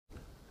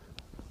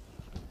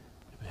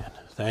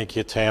Thank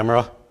you,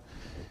 Tamara.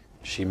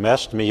 She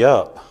messed me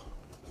up.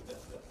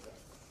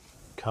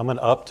 Coming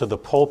up to the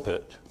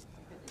pulpit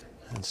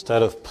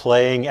instead of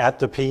playing at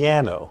the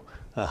piano.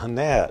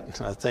 Annette,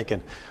 I'm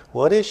thinking,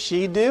 what is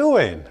she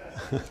doing?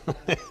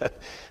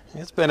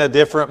 It's been a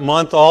different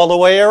month all the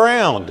way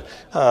around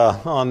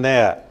on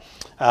that.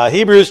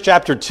 Hebrews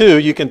chapter 2,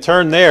 you can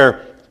turn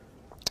there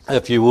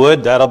if you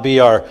would. That'll be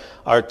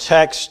our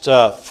text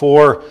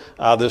for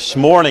this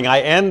morning. I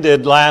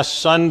ended last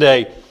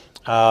Sunday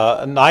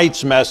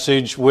night's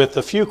message with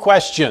a few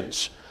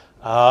questions.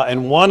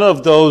 And one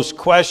of those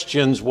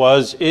questions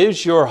was,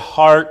 is your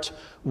heart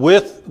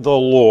with the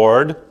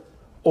Lord,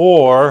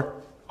 or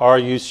are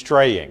you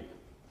straying?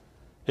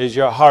 Is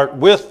your heart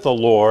with the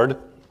Lord,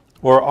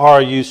 or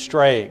are you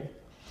straying?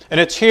 And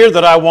it's here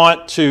that I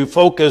want to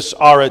focus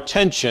our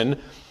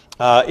attention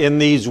in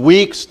these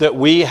weeks that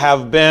we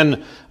have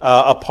been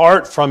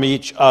apart from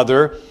each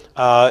other.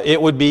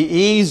 It would be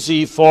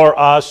easy for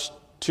us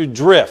to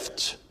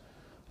drift.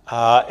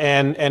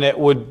 And it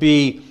would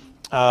be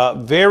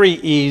very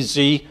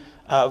easy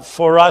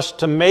for us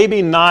to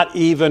maybe not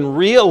even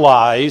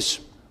realize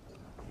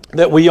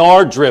that we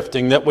are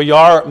drifting, that we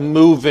are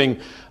moving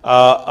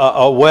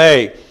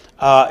away.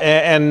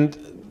 And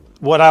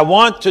what I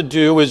want to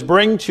do is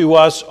bring to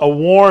us a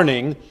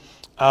warning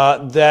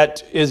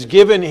that is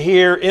given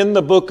here in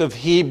the book of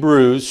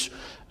Hebrews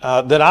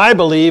that I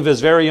believe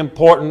is very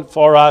important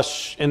for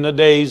us in the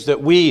days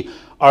that we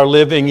are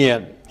living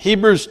in.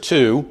 Hebrews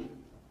 2.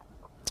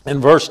 In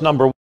verse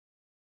number 1.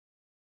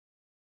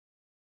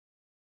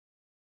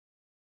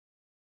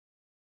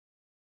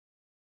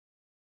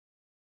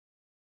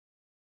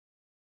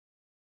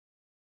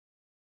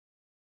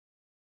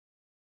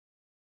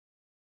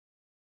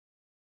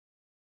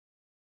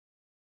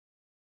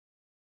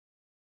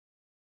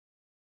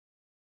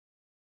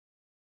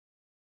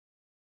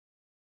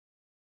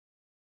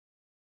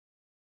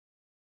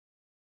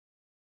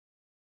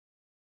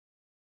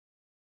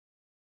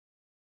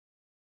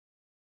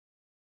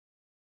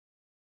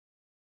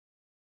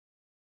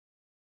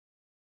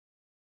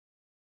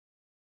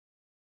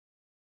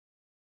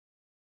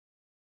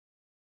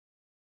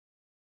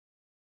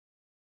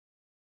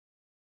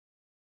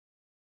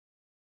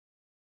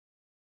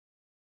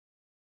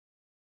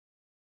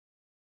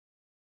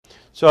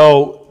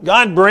 So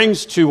God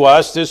brings to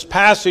us this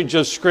passage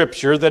of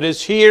Scripture that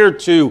is here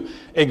to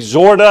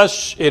exhort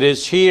us. It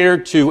is here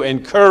to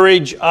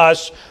encourage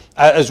us,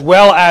 as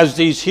well as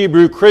these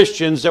Hebrew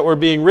Christians that were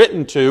being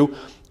written to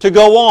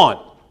go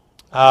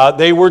on.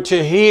 They were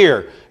to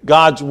hear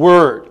God's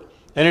Word.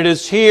 And it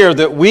is here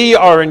that we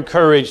are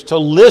encouraged to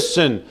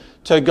listen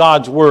to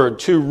God's Word,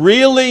 to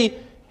really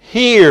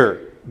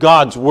hear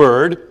God's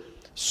Word,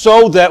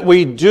 so that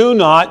we do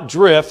not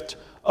drift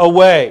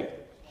away.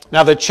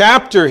 Now, the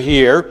chapter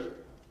here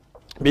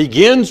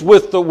begins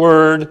with the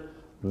word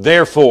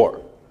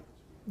therefore,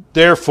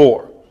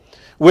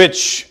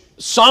 which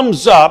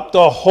sums up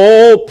the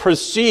whole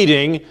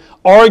preceding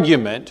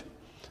argument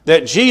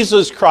that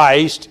Jesus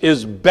Christ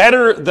is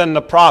better than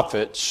the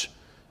prophets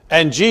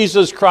and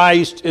Jesus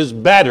Christ is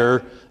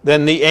better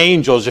than the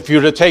angels, if you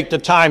were to take the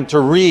time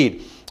to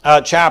read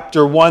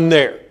chapter 1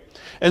 there.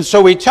 And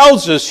so he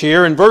tells us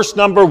here in verse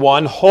number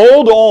 1,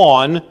 hold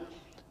on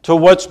to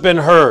what's been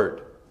heard.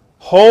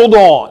 Hold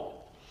on.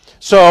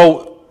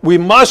 So we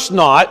must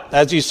not,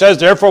 as he says,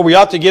 therefore we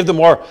ought to give the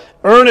more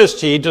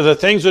earnest heed to the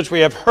things which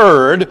we have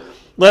heard,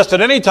 lest at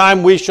any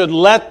time we should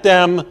let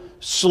them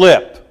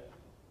slip.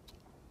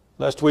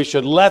 Lest we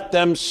should let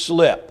them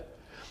slip.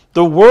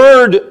 The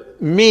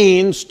word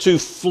means to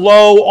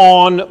flow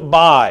on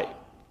by.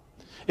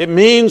 It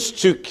means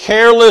to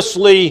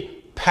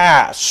carelessly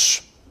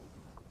pass,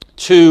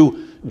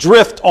 to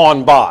drift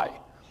on by.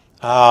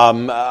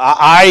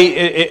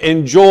 I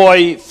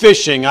enjoy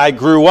fishing. I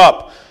grew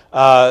up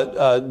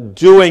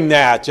doing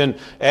that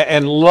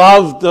and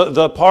loved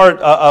the part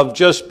of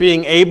just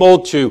being able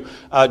to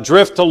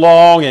drift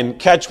along and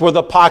catch where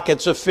the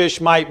pockets of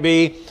fish might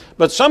be.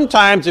 But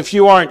sometimes if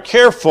you aren't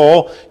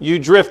careful, you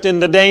drift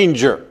into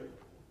danger.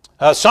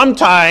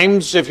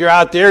 Sometimes if you're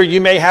out there, you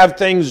may have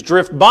things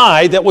drift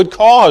by that would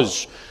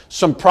cause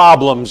some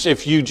problems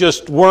if you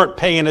just weren't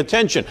paying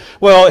attention.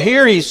 Well,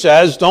 here he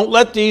says, don't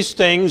let these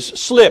things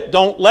slip.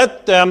 Don't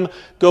let them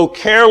go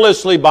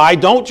carelessly by.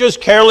 Don't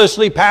just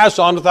carelessly pass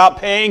on without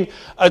paying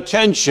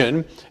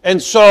attention. And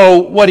so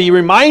what he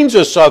reminds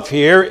us of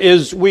here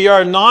is we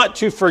are not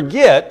to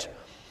forget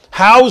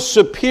how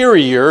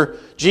superior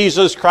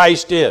Jesus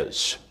Christ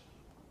is.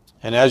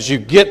 And as you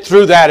get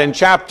through that in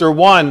chapter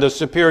 1, the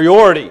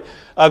superiority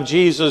of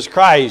Jesus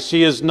Christ.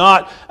 He is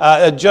not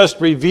just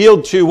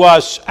revealed to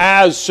us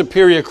as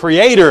superior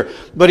creator,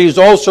 but he's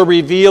also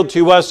revealed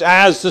to us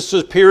as the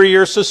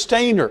superior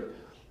sustainer,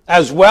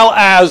 as well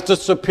as the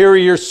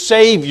superior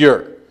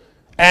savior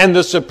and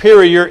the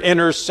superior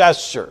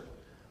intercessor.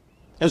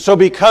 And so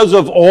because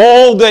of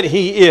all that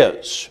he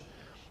is,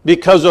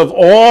 because of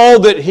all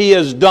that he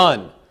has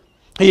done,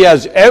 he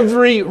has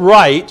every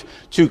right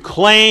to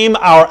claim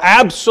our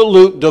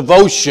absolute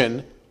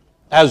devotion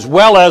as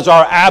well as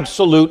our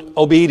absolute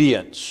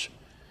obedience.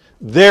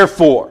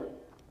 Therefore,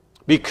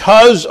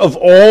 because of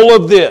all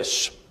of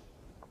this,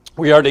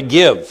 we are to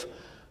give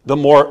the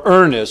more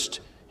earnest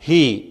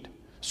heed,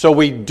 so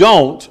we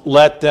don't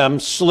let them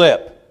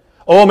slip.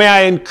 Oh, may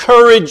I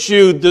encourage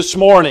you this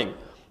morning,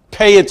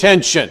 pay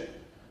attention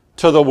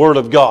to the Word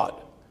of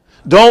God.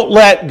 Don't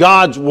let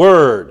God's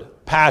Word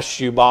pass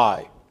you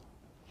by.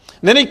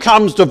 And then he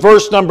comes to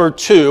verse number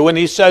 2, and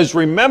he says,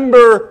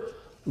 remember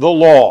the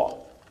law.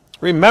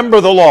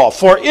 Remember the law.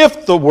 For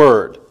if the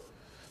word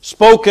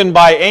spoken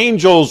by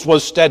angels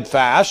was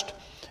steadfast,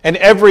 and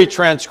every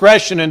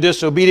transgression and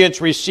disobedience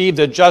received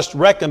a just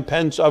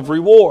recompense of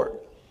reward.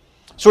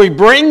 So he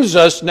brings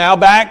us now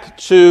back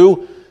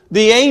to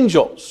the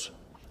angels.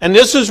 And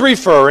this is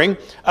referring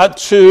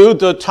to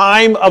the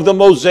time of the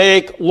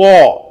Mosaic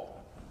law.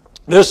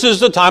 This is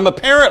the time,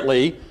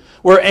 apparently,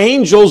 where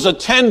angels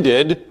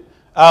attended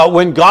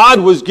when God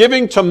was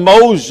giving to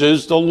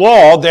Moses the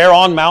law there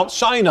on Mount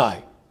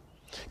Sinai.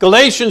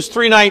 Galatians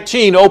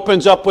 3:19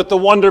 opens up with the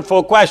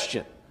wonderful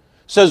question. It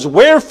says,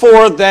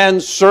 wherefore then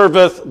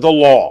serveth the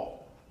law?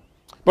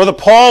 Brother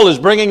Paul is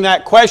bringing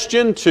that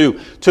question to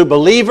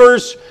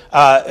believers,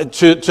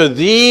 to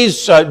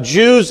these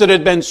Jews that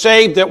had been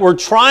saved, that were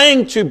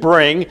trying to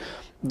bring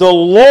the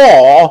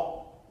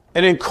law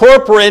and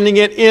incorporating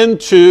it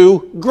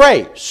into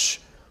grace.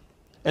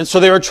 And so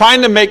they were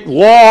trying to make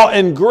law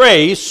and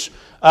grace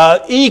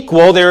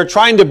equal. They were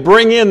trying to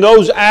bring in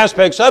those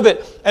aspects of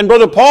it. And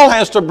Brother Paul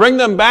has to bring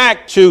them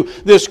back to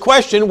this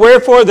question,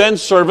 wherefore then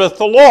serveth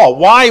the law?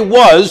 Why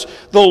was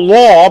the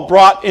law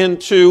brought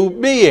into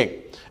being?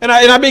 And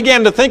I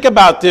began to think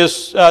about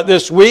this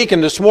this week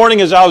and this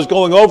morning as I was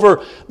going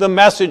over the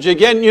message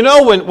again. You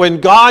know, when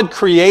God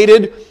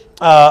created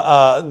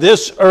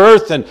this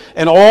earth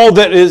and all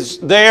that is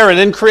there, and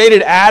then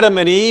created Adam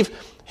and Eve,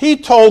 he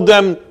told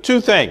them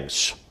two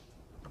things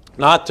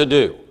not to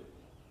do.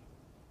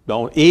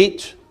 Don't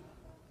eat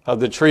of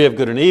the tree of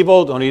good and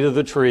evil. Don't eat of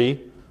the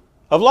tree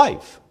of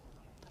life.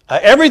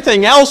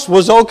 Everything else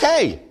was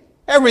okay.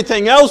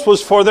 Everything else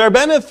was for their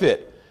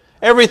benefit.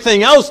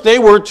 Everything else they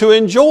were to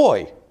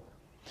enjoy.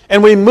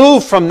 And we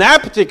move from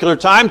that particular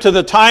time to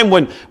the time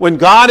when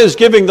God is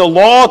giving the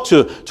law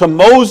to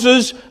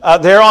Moses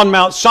there on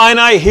Mount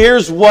Sinai.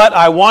 Here's what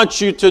I want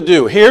you to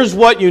do. Here's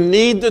what you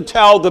need to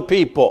tell the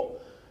people.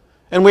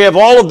 And we have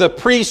all of the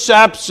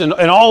precepts and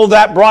all of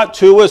that brought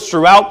to us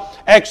throughout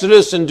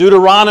Exodus and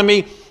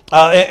Deuteronomy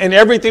and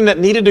everything that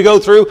needed to go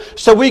through.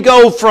 So we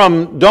go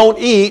from don't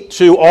eat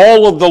to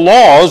all of the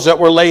laws that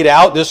were laid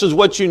out. This is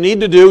what you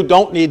need to do,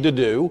 don't need to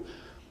do.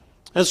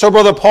 And so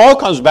Brother Paul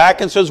comes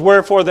back and says,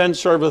 wherefore then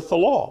serveth the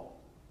law?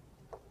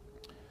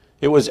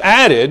 It was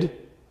added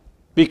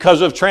because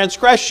of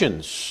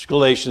transgressions.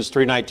 Galatians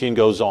 3:19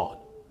 goes on.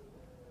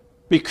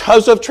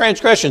 Because of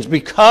transgressions,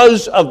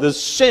 because of the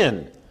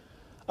sin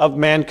of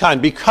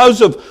mankind,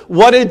 because of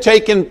what had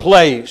taken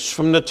place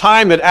from the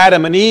time that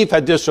Adam and Eve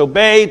had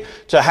disobeyed,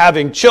 to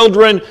having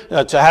children,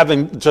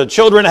 to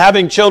children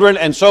having children,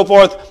 and so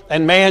forth,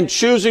 and man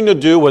choosing to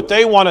do what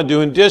they want to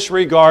do and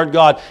disregard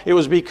God. It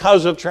was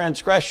because of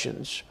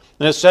transgressions.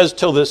 And it says,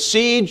 till the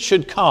seed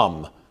should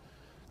come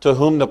to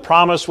whom the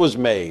promise was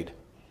made.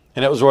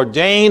 And it was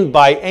ordained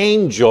by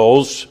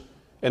angels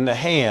in the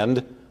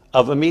hand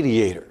of a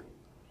mediator.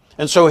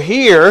 And so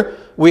here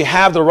we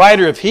have the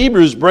writer of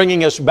Hebrews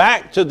bringing us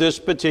back to this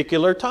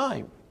particular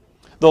time.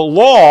 The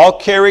law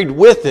carried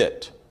with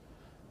it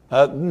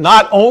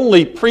not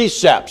only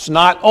precepts,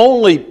 not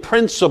only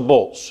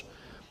principles,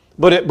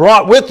 but it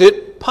brought with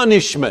it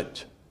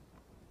punishment.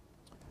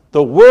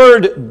 The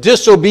word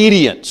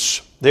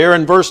disobedience, there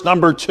in verse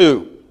number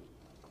 2,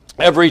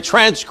 every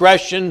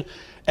transgression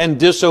and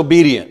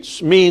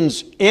disobedience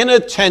means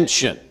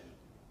inattention.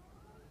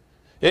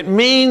 It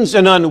means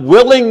an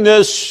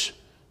unwillingness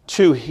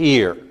to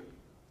hear.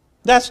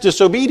 That's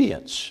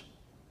disobedience.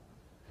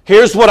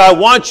 Here's what I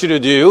want you to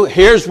do.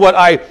 Here's what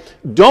I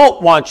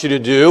don't want you to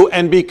do.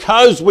 And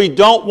because we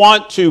don't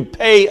want to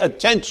pay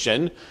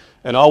attention,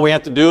 and all we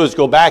have to do is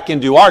go back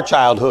into our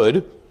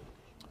childhood,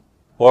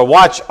 or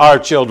watch our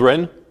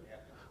children,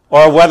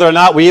 or whether or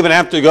not we even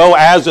have to go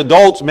as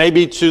adults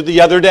maybe to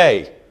the other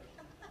day,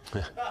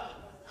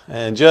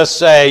 and just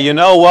say, you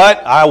know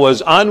what? I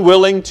was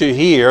unwilling to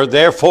hear,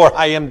 therefore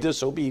I am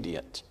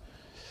disobedient.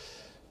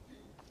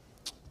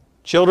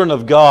 Children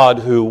of God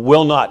who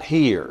will not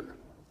hear,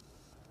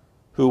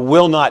 who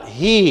will not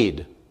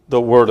heed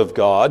the Word of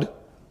God,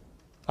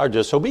 are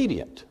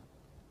disobedient.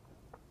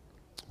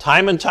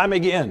 Time and time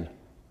again,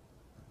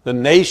 the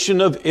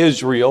nation of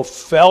Israel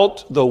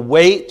felt the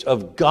weight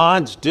of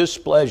God's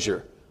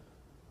displeasure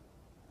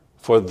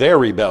for their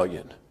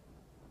rebellion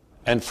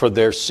and for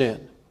their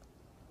sin.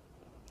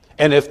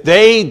 And if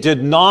they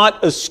did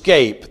not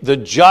escape the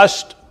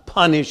just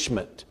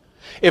punishment,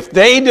 if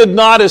they did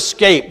not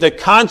escape the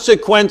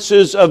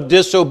consequences of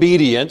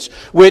disobedience,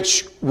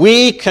 which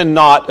we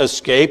cannot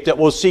escape, that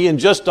we'll see in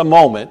just a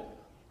moment,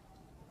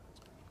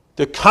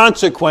 the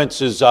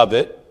consequences of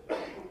it,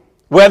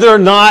 whether or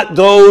not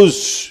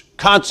those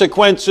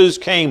consequences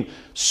came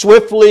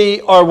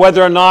swiftly or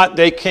whether or not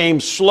they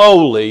came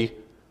slowly,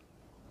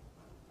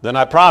 then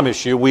I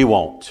promise you we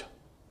won't.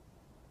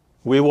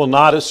 We will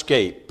not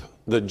escape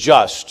the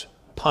just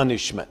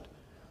punishment.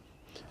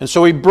 And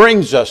so he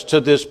brings us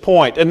to this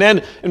point. And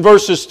then in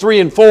verses 3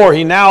 and 4,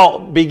 he now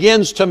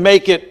begins to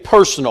make it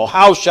personal.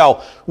 How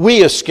shall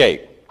we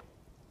escape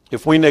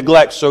if we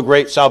neglect so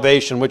great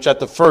salvation, which at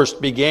the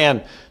first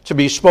began to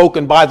be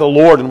spoken by the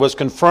Lord and was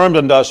confirmed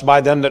unto us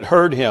by them that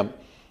heard him?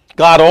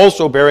 God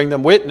also bearing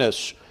them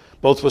witness,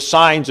 both with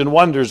signs and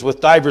wonders, with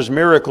divers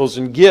miracles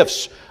and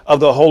gifts of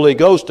the Holy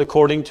Ghost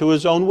according to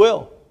his own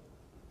will.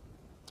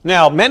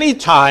 Now, many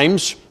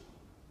times,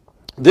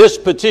 this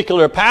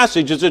particular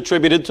passage is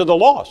attributed to the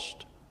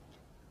lost.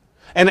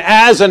 And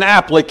as an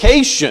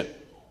application,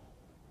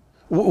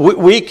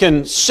 we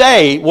can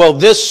say, well,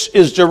 this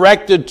is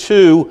directed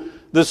to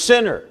the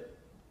sinner.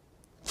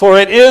 For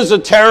it is a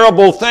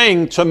terrible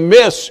thing to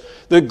miss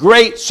the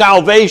great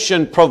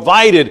salvation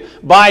provided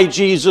by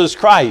Jesus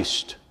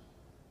Christ.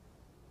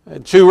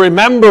 To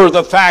remember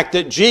the fact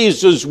that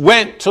Jesus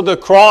went to the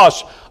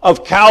cross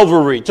of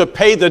Calvary to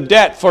pay the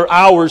debt for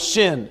our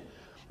sin.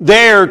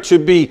 There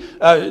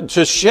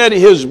to shed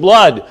his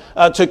blood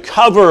to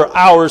cover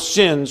our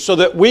sins so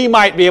that we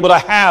might be able to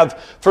have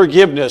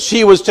forgiveness.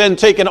 He was then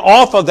taken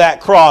off of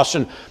that cross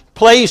and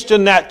placed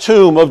in that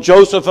tomb of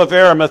Joseph of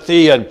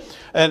Arimathea.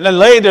 And then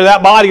later,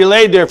 that body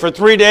laid there for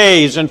 3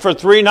 days and for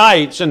 3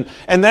 nights. And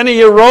then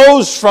he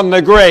arose from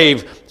the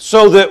grave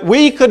so that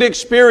we could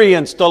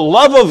experience the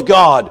love of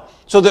God,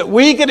 so that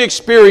we could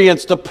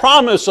experience the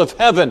promise of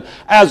heaven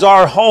as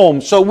our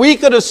home, so we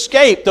could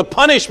escape the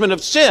punishment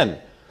of sin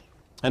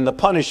and the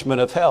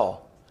punishment of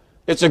hell.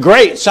 It's a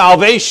great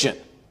salvation.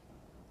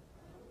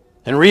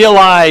 And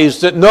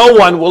realize that no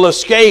one will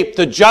escape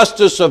the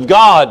justice of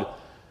God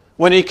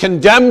when he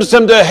condemns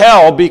them to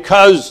hell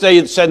because they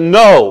had said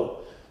no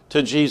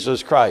to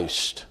Jesus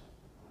Christ.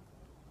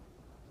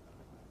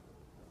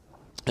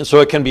 And so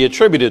it can be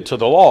attributed to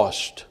the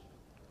lost.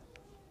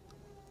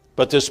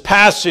 But this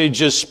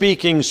passage is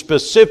speaking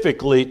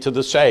specifically to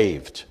the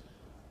saved.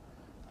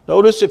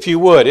 Notice, if you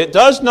would, it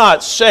does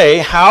not say,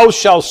 how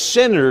shall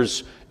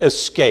sinners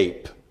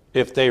escape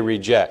if they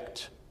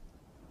reject?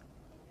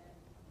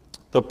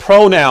 The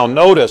pronoun,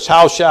 notice,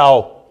 how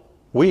shall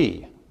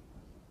we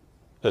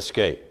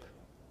escape?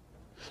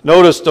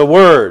 Notice the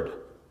word,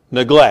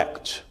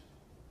 neglect,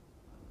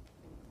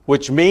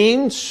 which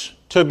means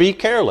to be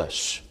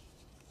careless,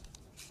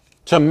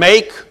 to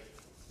make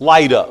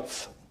light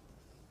of.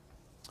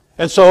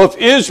 And so if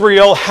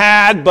Israel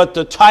had but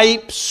the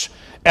types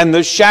and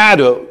the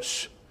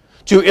shadows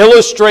to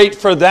illustrate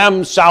for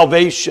them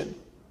salvation,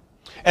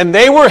 and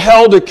they were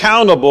held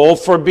accountable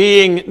for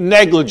being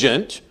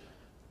negligent,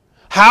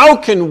 how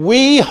can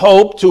we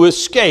hope to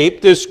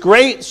escape this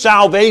great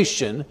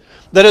salvation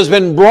that has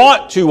been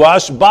brought to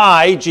us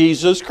by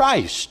Jesus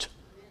Christ?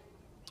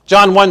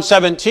 John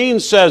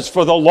 1:17 says,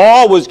 for the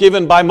law was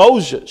given by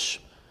Moses,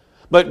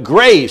 but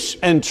grace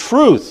and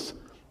truth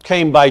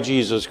came by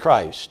Jesus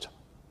Christ.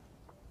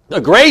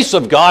 The grace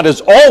of God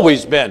has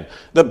always been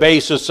the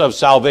basis of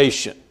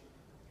salvation.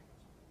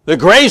 The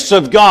grace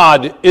of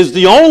God is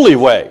the only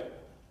way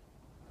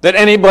that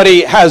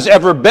anybody has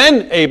ever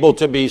been able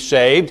to be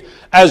saved,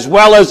 as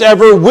well as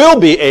ever will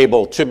be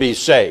able to be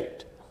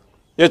saved.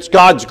 It's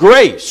God's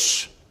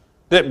grace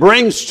that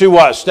brings to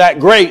us that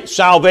great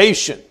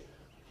salvation.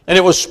 And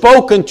it was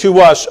spoken to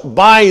us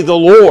by the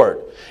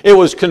Lord. It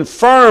was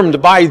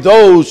confirmed by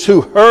those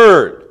who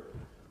heard.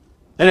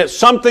 And it's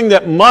something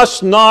that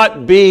must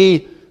not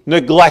be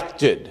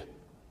neglected.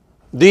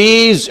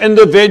 These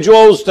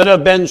individuals that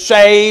have been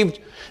saved,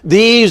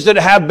 these that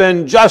have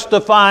been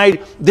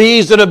justified,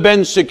 these that have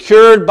been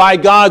secured by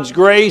God's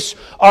grace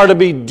are to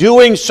be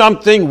doing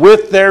something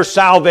with their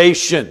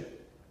salvation.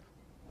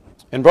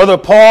 And Brother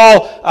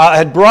Paul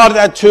had brought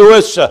that to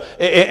us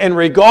in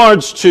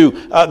regards to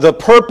the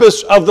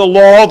purpose of the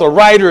law. The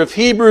writer of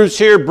Hebrews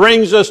here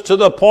brings us to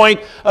the point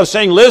of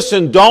saying,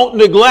 listen, don't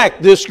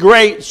neglect this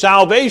great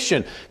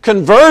salvation.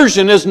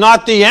 Conversion is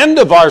not the end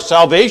of our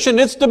salvation,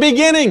 it's the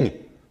beginning.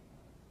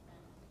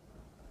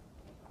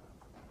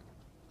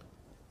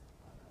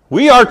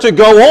 We are to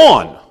go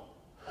on.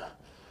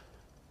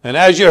 And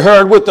as you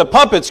heard with the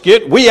puppet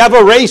skit, we have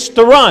a race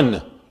to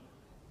run.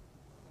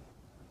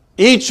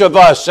 Each of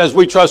us, as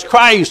we trust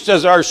Christ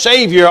as our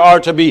Savior,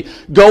 are to be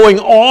going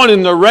on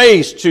in the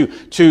race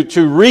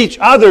to reach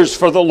others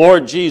for the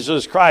Lord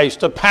Jesus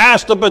Christ, to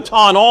pass the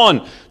baton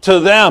on to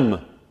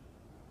them.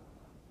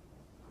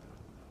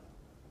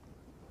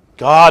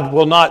 God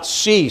will not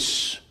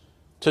cease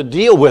to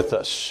deal with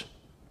us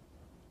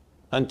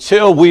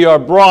until we are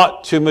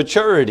brought to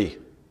maturity.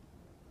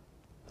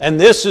 And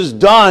this is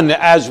done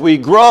as we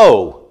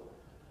grow.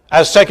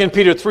 As 2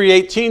 Peter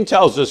 3:18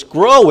 tells us,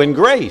 grow in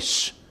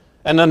grace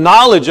and the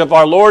knowledge of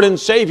our Lord and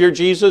Savior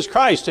Jesus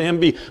Christ. To him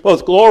be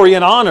both glory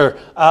and honor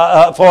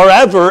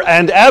forever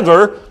and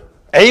ever.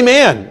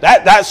 Amen.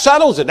 That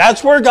settles it.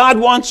 That's where God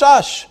wants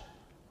us,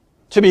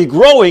 to be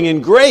growing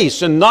in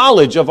grace and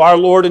knowledge of our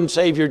Lord and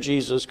Savior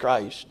Jesus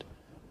Christ.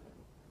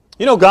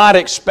 You know, God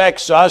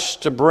expects us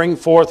to bring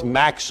forth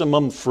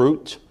maximum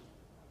fruit.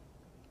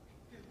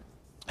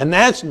 And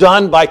that's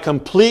done by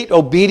complete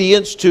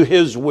obedience to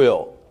His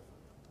will.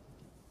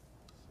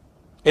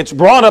 It's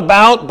brought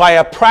about by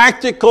a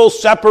practical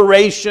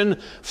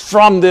separation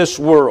from this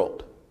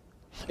world.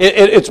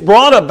 It's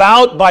brought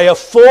about by a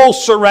full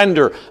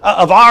surrender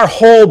of our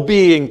whole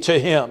being to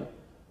Him.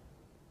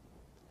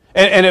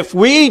 And if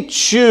we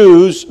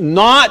choose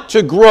not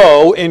to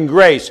grow in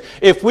grace,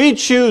 if we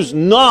choose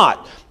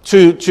not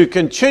to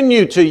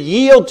continue to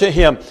yield to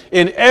Him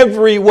in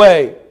every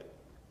way,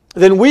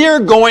 then we are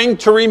going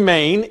to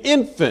remain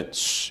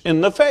infants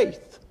in the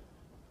faith.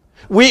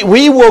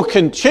 We will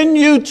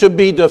continue to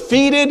be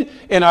defeated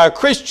in our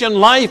Christian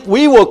life.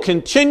 We will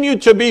continue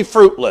to be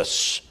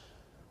fruitless.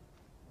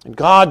 And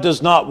God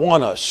does not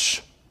want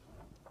us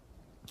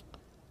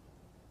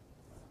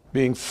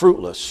being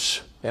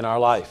fruitless in our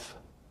life.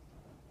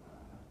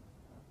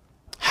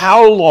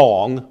 How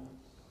long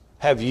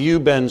have you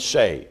been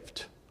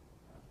saved?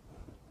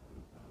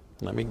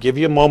 Let me give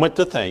you a moment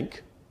to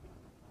think.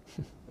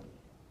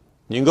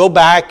 You can go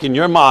back in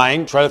your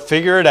mind, try to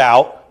figure it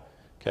out.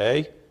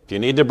 Okay? If you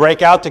need to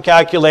break out the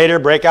calculator,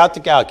 break out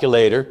the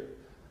calculator.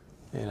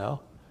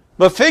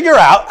 But figure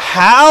out,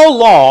 how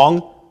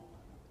long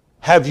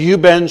have you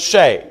been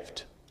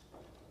saved?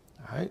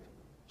 All right?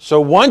 So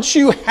once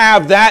you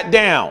have that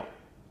down,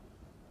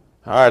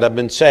 all right, I've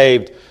been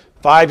saved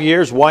 5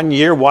 years, 1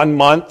 year, 1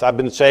 month. I've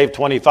been saved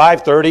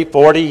 25, 30,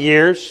 40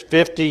 years,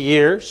 50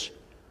 years.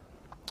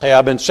 Hey,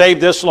 I've been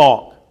saved this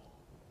long.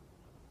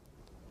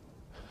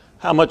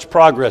 How much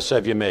progress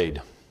have you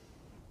made?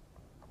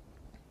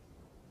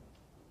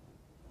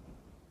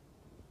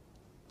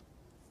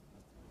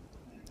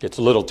 It's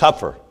a little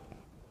tougher.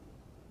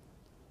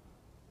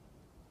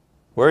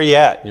 Where are you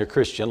at in your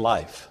Christian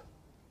life?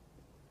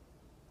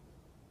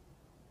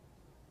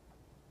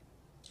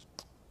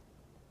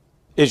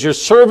 Is your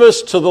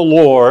service to the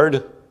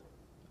Lord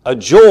a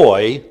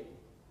joy,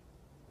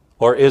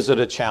 or is it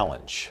a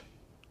challenge?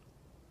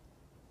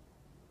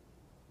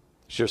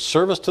 Is your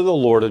service to the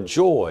Lord a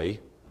joy,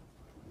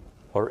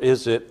 or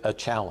is it a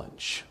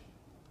challenge?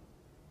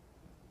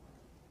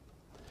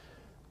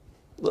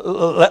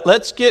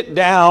 Let's get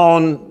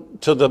down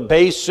to the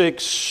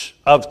basics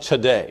of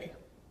today.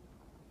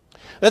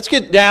 Let's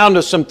get down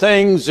to some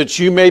things that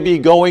you may be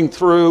going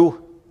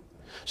through,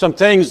 some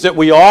things that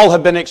we all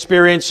have been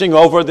experiencing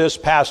over this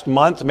past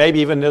month, maybe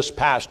even this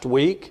past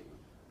week,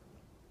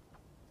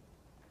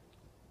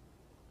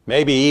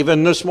 maybe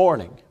even this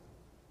morning.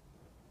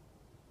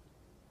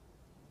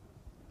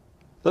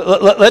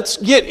 Let's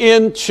get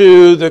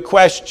into the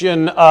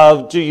question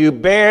of, do you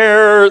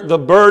bear the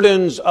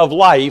burdens of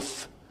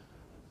life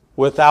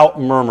without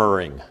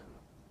murmuring?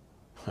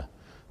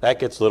 That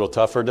gets a little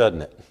tougher,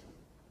 doesn't it?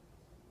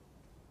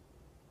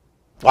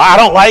 Well, I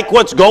don't like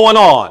what's going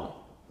on.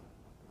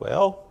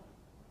 Well,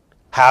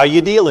 how are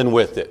you dealing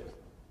with it?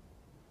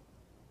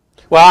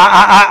 Well,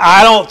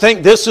 I don't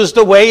think this is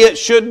the way it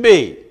should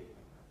be.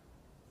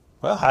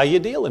 Well, how are you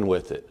dealing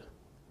with it?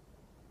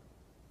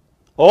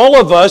 All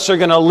of us are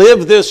going to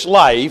live this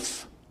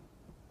life.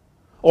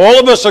 All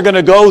of us are going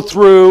to go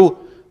through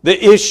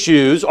the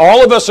issues.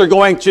 All of us are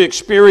going to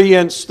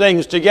experience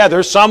things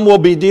together. Some will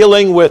be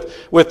dealing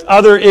with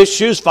other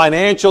issues,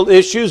 financial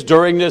issues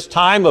during this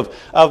time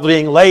of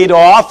being laid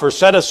off or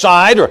set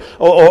aside,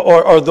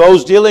 or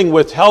those dealing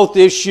with health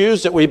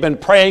issues that we've been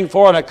praying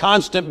for on a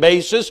constant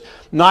basis,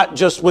 not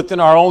just within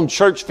our own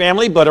church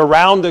family, but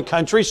around the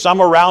country,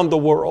 some around the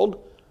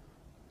world.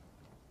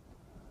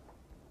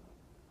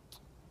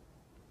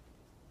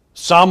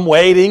 Some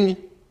waiting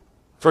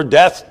for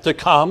death to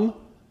come.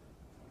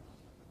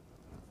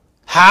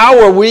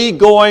 How are we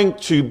going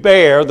to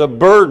bear the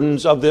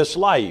burdens of this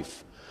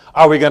life?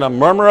 Are we going to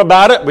murmur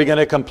about it? Are we going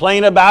to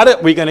complain about it?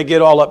 Are we going to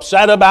get all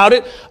upset about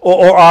it?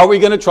 Or are we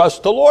going to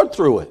trust the Lord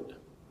through it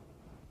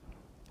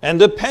and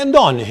depend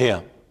on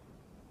Him?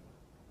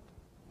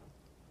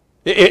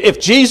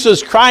 If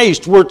Jesus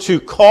Christ were to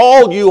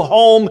call you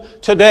home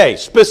today,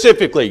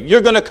 specifically,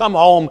 you're going to come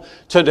home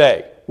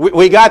today.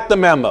 We got the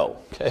memo.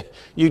 Okay?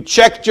 You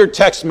checked your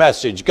text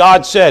message.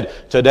 God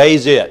said,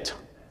 today's it.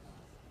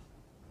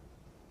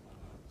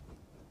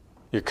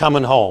 You're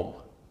coming home.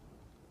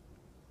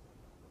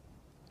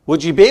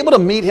 Would you be able to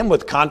meet Him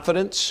with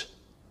confidence?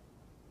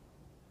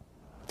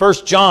 1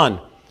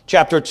 John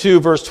chapter 2,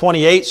 verse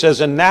 28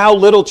 says, "And now,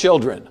 little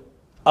children,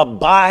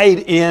 abide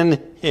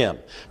in Him."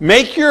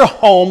 Make your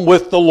home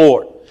with the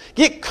Lord.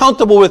 Get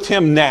comfortable with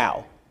Him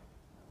now.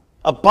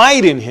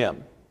 Abide in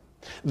Him,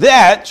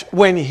 that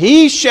when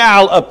He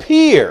shall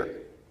appear,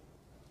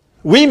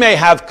 we may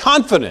have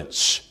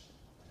confidence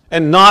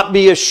and not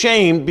be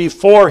ashamed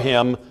before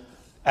Him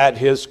at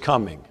His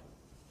coming.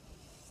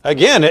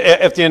 Again,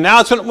 if the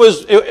announcement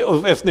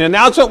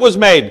was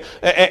made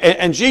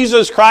and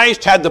Jesus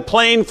Christ had the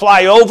plane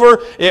fly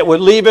over, it would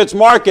leave its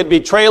mark. It'd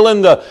be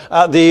trailing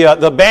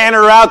the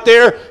banner out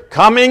there,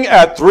 coming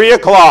at 3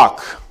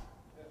 o'clock.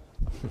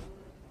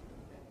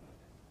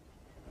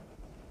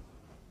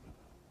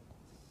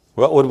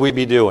 What would we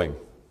be doing?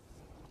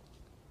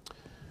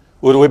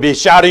 Would we be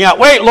shouting out,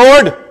 "Wait,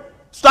 Lord,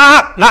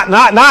 stop,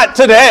 not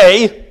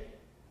today"?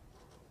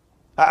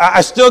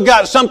 I still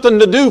got something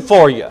to do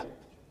for you.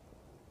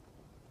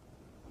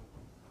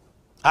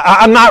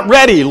 I'm not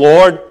ready,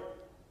 Lord.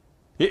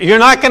 You're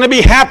not going to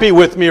be happy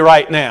with me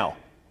right now.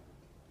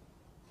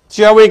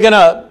 See, are we going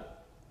to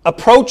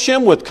approach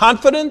him with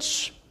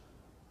confidence?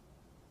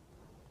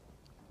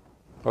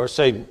 Or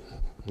say,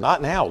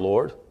 not now,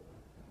 Lord.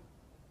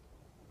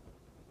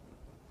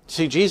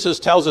 See, Jesus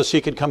tells us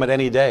he could come at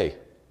any day.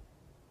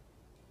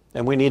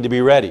 And we need to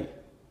be ready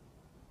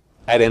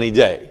at any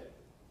day.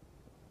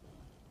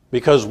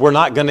 Because we're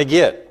not going to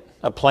get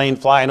a plane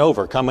flying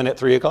over coming at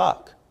 3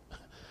 o'clock.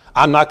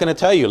 I'm not going to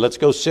tell you, let's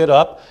go sit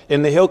up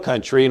in the hill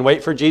country and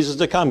wait for Jesus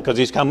to come because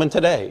he's coming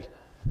today.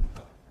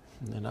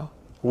 You know,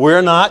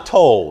 we're not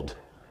told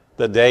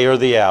the day or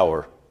the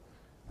hour.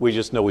 We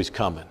just know he's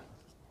coming.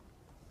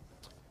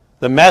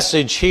 The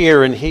message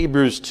here in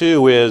Hebrews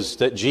 2 is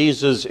that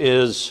Jesus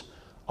is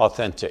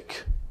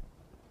authentic.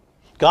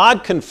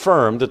 God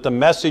confirmed that the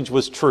message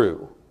was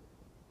true.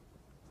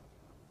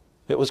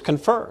 It was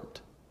confirmed.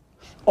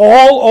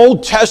 All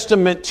Old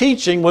Testament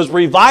teaching was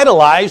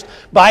revitalized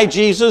by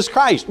Jesus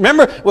Christ.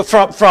 Remember,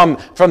 from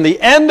the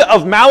end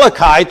of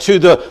Malachi to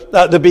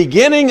the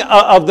beginning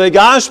of the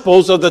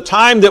Gospels, of the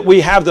time that we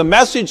have the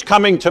message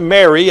coming to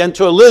Mary and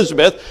to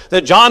Elizabeth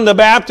that John the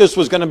Baptist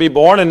was going to be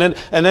born, and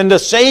then the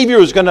Savior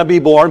was going to be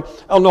born,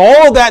 and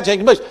all of that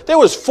taking place, there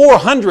was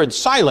 400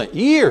 silent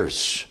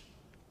years.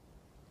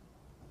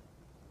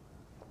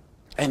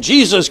 And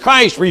Jesus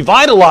Christ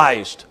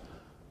revitalized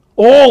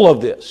all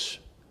of this.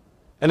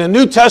 And the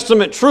New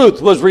Testament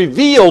truth was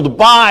revealed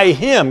by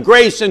him.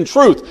 Grace and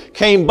truth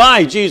came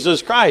by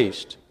Jesus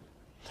Christ.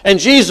 And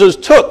Jesus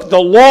took the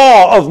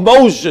law of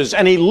Moses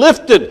and he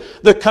lifted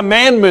the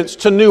commandments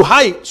to new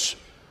heights,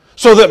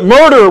 so that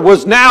murder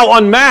was now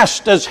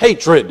unmasked as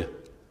hatred,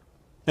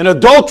 and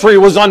adultery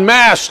was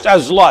unmasked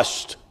as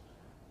lust.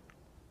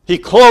 He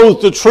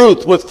clothed the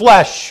truth with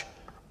flesh.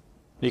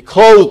 He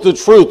clothed the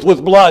truth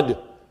with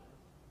blood,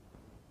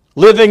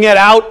 living it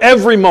out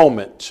every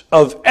moment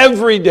of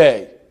every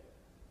day.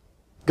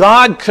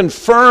 God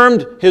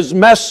confirmed his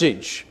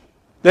message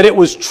that it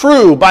was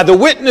true by the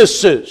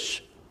witnesses.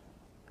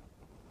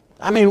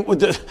 I mean,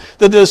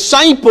 the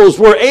disciples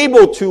were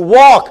able to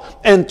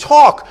walk and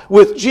talk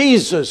with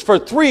Jesus for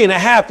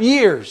 3.5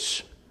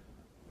 years.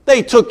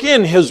 They took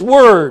in his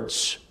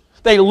words.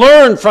 They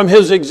learned from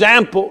his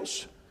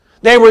examples.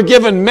 They were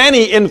given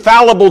many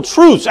infallible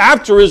truths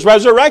after his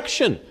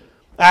resurrection.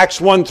 Acts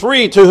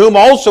 1:3, to whom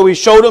also he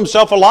showed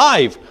himself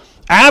alive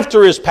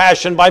after his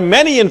passion by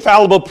many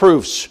infallible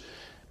proofs,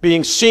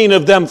 being seen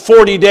of them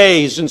 40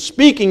 days, and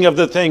speaking of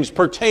the things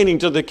pertaining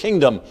to the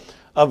kingdom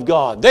of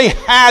God. They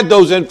had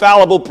those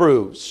infallible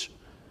proofs.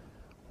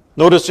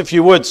 Notice, if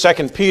you would,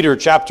 2 Peter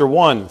chapter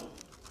 1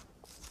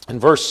 and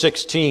verse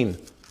 16.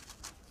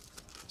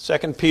 2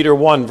 Peter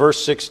 1,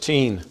 verse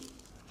 16.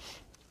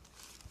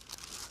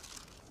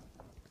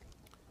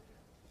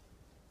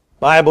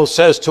 Bible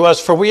says to us,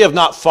 for we have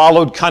not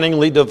followed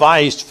cunningly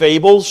devised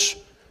fables,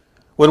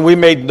 when we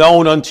made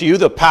known unto you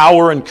the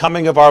power and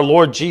coming of our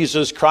Lord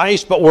Jesus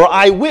Christ, but were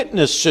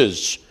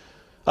eyewitnesses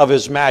of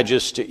his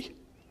majesty.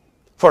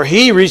 For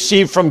he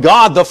received from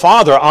God the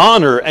Father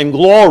honor and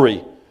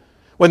glory,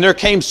 when there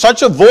came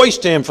such a voice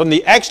to him from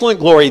the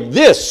excellent glory,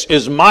 this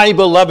is my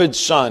beloved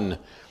Son,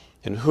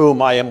 in whom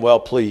I am well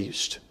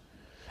pleased.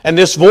 And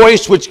this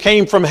voice which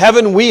came from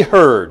heaven we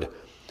heard,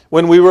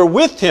 when we were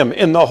with him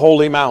in the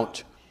holy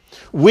mount.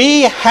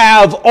 We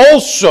have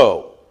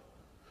also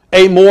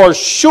a more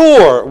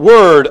sure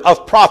word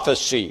of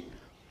prophecy,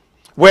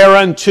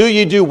 whereunto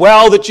ye do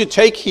well that ye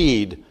take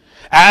heed,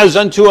 as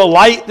unto a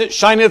light that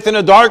shineth in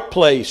a dark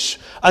place,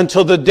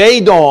 until the day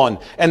dawn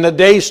and the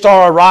day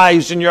star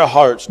arise in your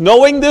hearts.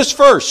 Knowing this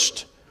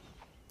first,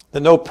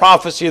 that no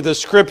prophecy of the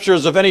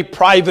Scriptures of any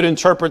private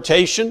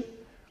interpretation,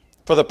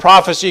 for the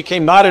prophecy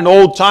came not in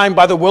old time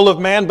by the will of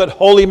man, but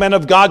holy men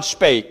of God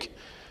spake,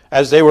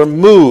 as they were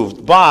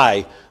moved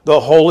by the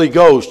Holy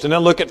Ghost. And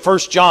then look at 1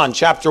 John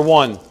chapter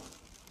 1.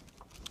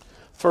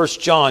 1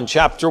 John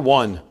chapter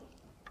 1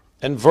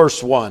 and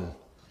verse 1.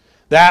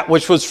 That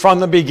which was from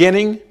the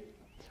beginning,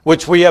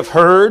 which we have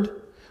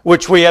heard,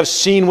 which we have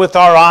seen with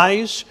our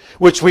eyes,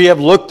 which we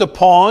have looked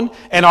upon,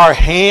 and our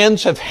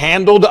hands have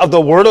handled of the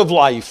word of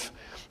life.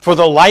 For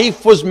the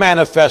life was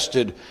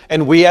manifested,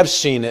 and we have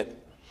seen it,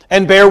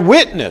 and bear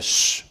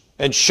witness,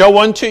 and show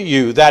unto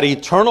you that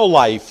eternal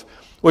life,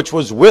 which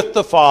was with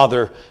the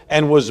Father,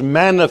 and was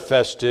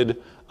manifested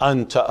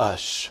unto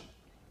us.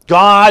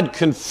 God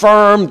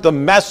confirmed the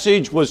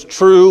message was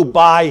true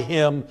by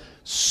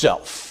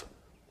himself.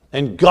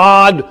 And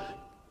God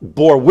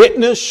bore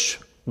witness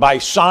by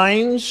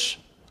signs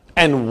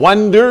and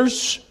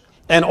wonders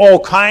and all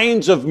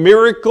kinds of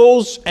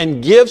miracles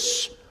and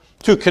gifts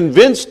to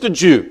convince the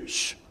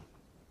Jews,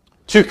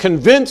 to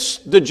convince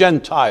the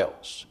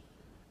Gentiles,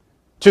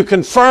 to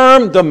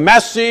confirm the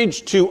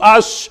message to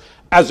us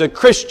as a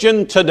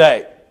Christian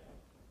today.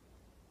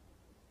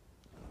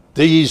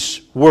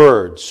 These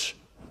words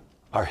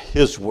are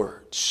his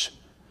words.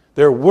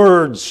 They're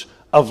words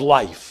of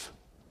life.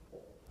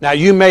 Now,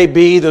 you may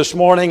be this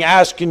morning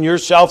asking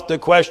yourself the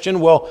question,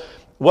 well,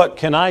 what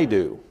can I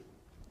do?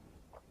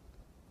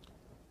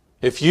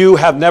 If you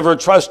have never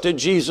trusted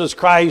Jesus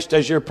Christ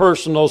as your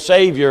personal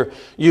Savior,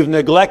 you've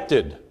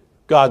neglected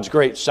God's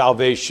great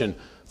salvation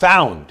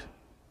found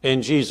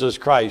in Jesus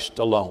Christ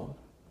alone.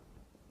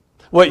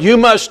 What you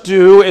must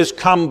do is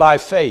come by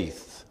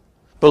faith,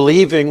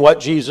 believing what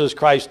Jesus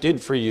Christ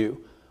did for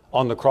you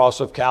on the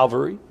cross of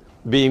Calvary,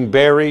 being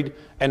buried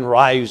and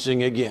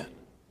rising again.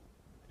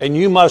 And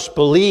you must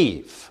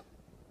believe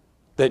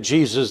that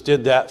Jesus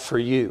did that for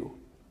you,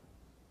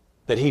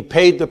 that He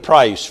paid the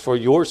price for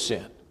your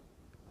sin.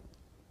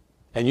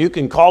 And you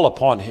can call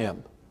upon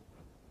Him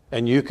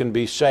and you can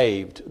be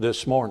saved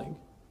this morning.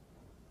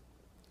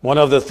 One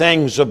of the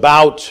things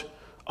about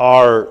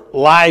our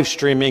live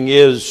streaming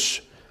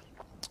is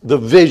the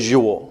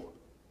visual.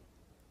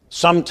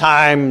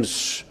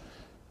 Sometimes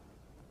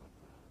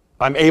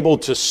I'm able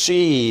to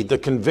see the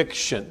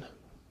conviction,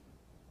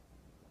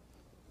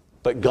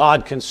 but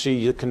God can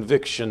see the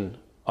conviction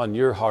on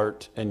your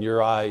heart and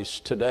your eyes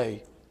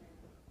today.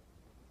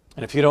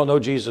 And if you don't know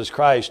Jesus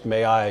Christ,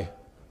 may I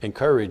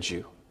encourage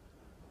you.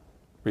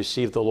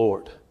 Receive the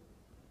Lord.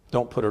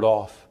 Don't put it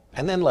off.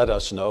 And then let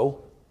us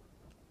know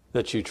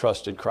that you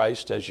trusted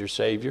Christ as your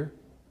Savior.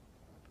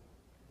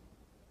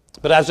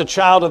 But as a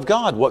child of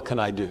God, what can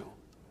I do?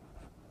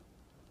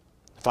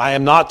 If I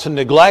am not to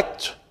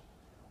neglect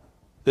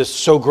this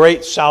so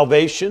great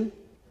salvation,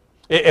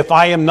 if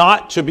I am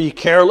not to be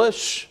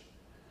careless,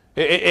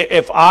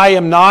 if I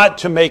am not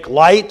to make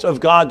light of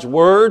God's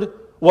Word,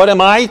 what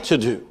am I to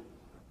do?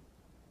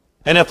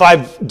 And if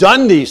I've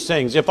done these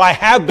things, if I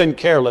have been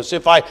careless,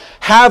 if I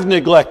have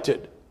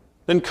neglected,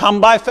 then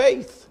come by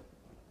faith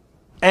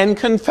and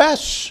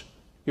confess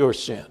your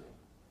sin.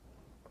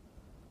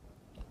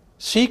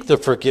 Seek the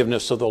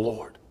forgiveness of the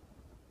Lord.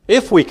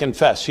 If we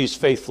confess, He's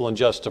faithful and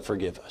just to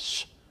forgive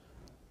us.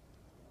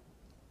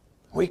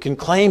 We can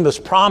claim His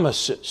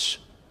promises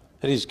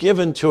that He's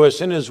given to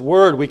us in His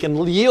Word. We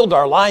can yield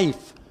our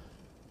life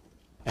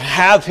and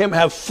have Him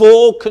have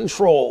full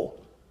control.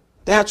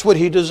 That's what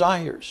He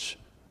desires.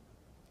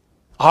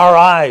 Our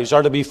eyes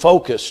are to be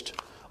focused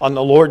on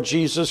the Lord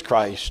Jesus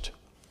Christ.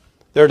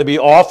 They're to be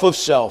off of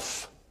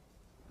self.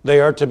 They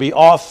are to be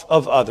off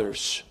of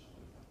others.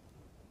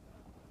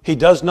 He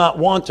does not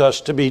want us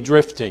to be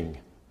drifting,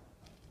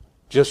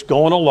 just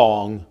going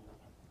along,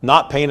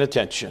 not paying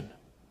attention.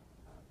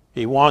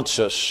 He wants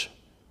us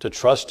to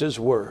trust His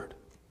Word,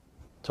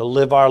 to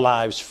live our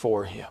lives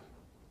for Him.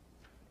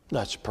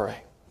 Let's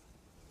pray.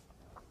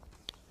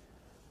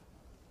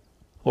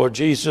 Lord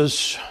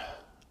Jesus,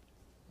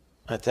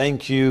 I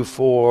thank You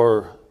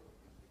for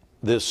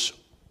this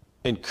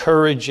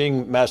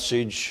encouraging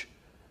message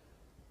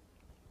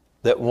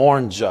that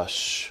warns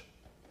us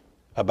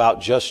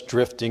about just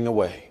drifting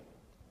away,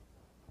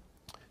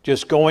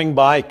 just going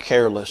by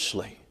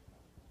carelessly.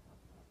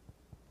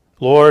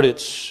 Lord,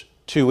 it's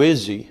too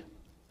easy,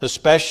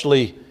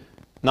 especially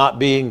not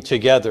being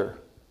together,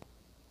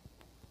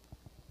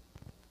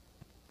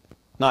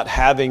 not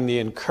having the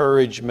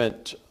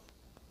encouragement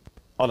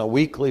on a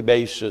weekly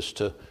basis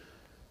to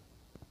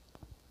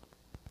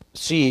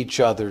see each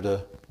other,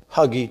 to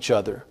hug each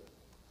other,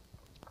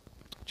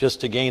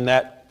 just to gain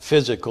that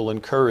physical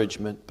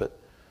encouragement. But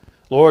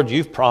Lord,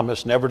 You've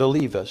promised never to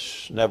leave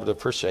us, never to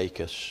forsake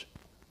us.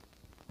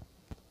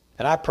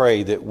 And I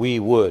pray that we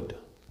would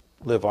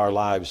live our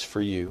lives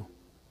for You.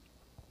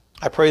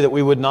 I pray that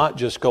we would not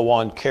just go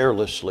on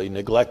carelessly,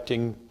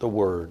 neglecting the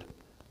Word,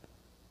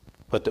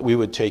 but that we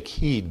would take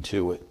heed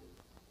to it.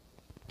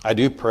 I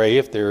do pray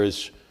if there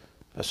is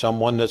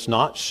someone that's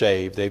not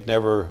saved, they've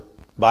never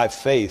by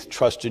faith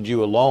trusted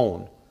You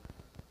alone.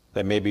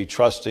 They may be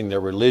trusting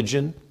their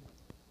religion.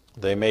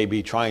 They may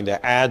be trying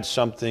to add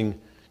something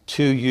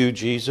to You,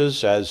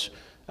 Jesus, as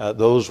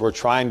those were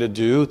trying to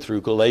do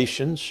through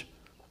Galatians.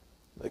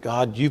 But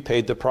God, You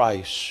paid the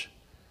price.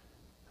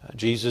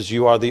 Jesus,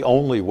 You are the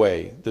only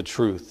way, the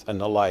truth,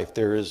 and the life.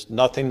 There is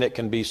nothing that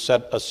can be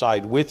set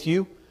aside with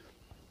You,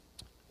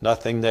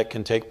 nothing that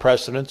can take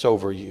precedence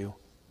over You.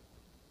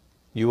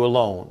 You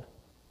alone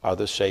are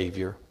the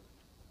Savior.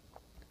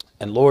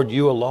 And Lord,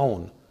 You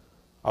alone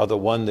are the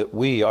one that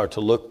we are to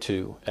look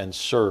to and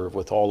serve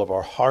with all of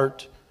our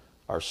heart,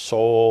 our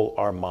soul,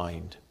 our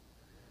mind.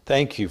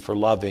 Thank You for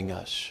loving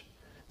us.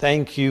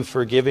 Thank You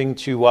for giving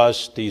to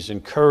us these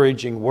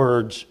encouraging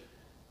words,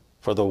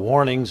 for the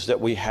warnings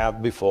that we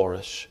have before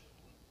us.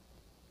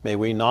 May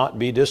we not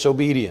be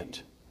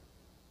disobedient,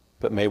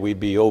 but may we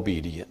be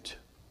obedient.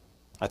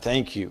 I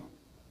thank You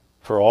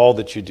for all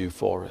that You do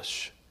for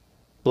us.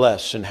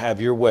 Bless and have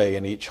Your way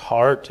in each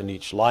heart, in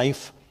each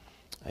life,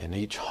 in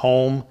each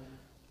home.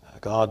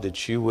 God,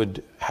 that You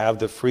would have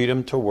the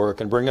freedom to work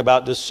and bring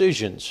about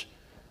decisions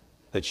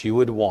that You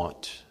would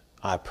want.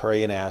 I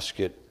pray and ask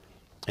it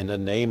in the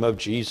name of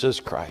Jesus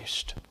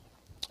Christ.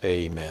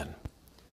 Amen.